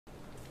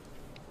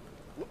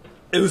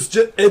It was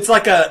just, it's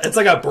like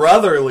a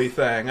brotherly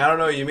thing. I don't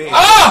know what you mean.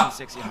 Ah!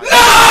 No!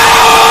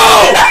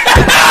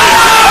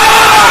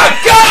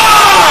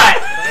 God!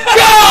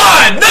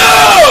 God,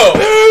 no!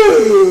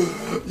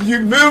 You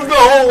moved the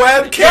whole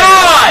webcam.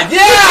 God,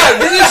 yeah!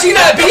 Did you see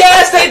that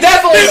BS? They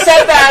definitely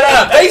set that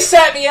up. They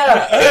set me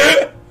up.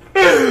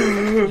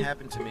 What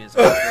happened to me is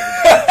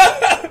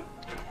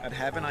I'd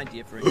have an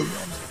idea for a new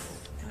obstacle,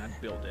 and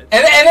I'd build it.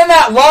 And then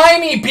that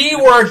limey B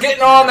word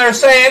getting on there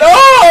saying,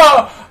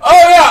 "Oh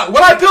yeah,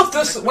 when I built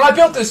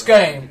this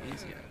game."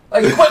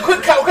 Like,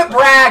 quit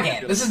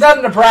bragging. This is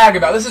nothing to brag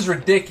about. This is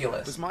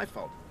ridiculous. It was my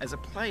fault, as a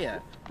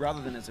player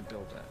rather than as a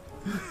builder.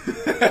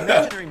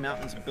 Imaginary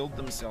mountains build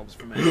themselves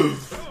from our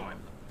efforts to climb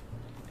them,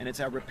 and it's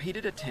our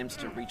repeated attempts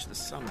to reach the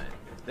summit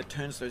that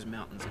turns those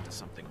mountains into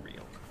something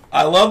real.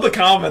 I love the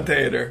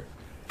commentator.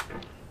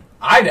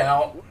 I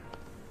don't.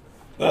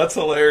 That's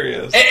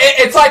hilarious.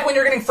 It's like when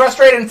you're getting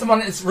frustrated and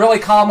someone is really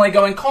calmly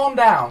going, calm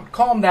down,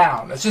 calm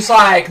down. It's just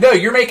like, no,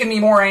 you're making me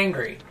more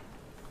angry.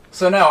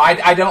 So no,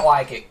 I don't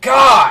like it.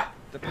 God!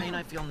 The pain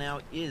I feel now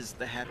is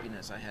the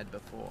happiness I had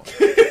before.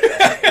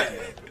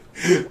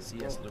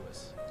 C.S.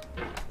 Lewis.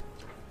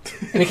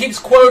 And he keeps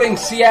quoting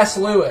C.S.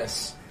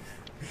 Lewis.